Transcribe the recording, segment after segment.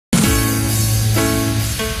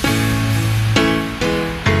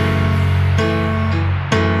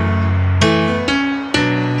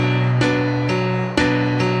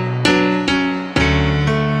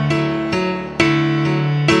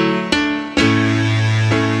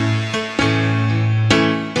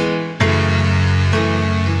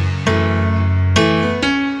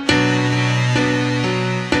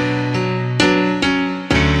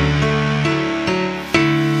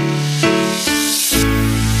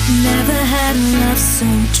that love so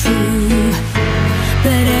true,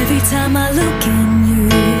 but every time I look in you,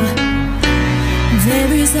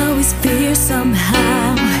 there is always fear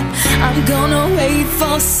somehow. I'm gonna wait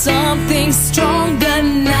for something stronger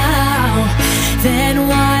now. Then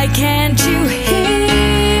why can't you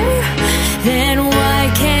hear? Then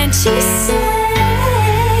why can't you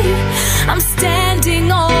say I'm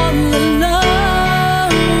standing all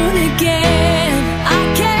alone again? I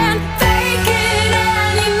can't fake it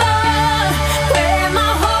anymore. Where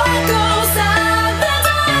my heart goes out the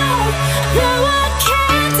door. No, I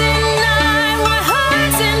can't deny what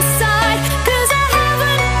hurts inside, 'cause I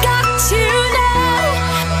haven't got you now.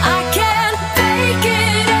 I can't fake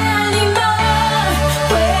it anymore.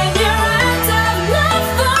 When you're out of love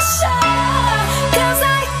for sure, 'cause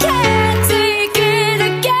I can't take it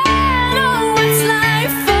again. Oh, what's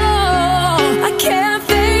life for? I can't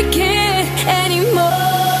fake it anymore.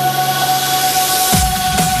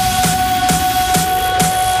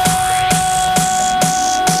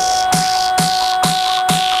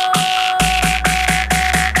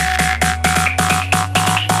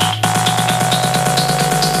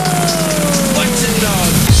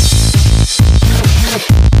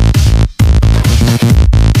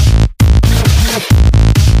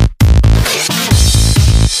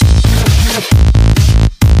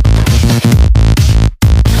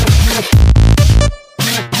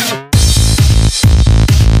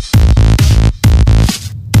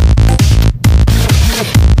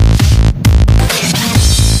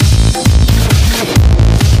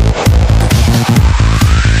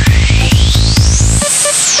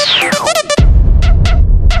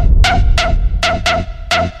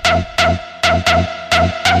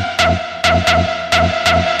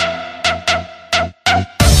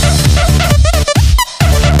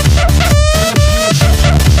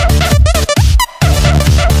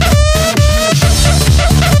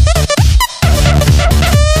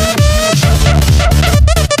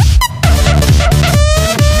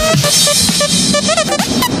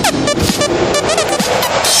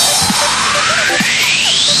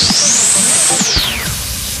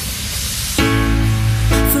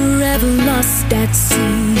 Forever lost at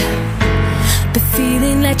sea, but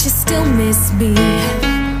feeling that you still miss me.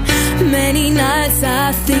 Many nights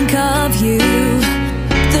I think of you.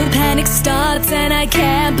 The panic starts and I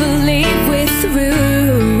can't believe we're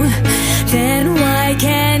through.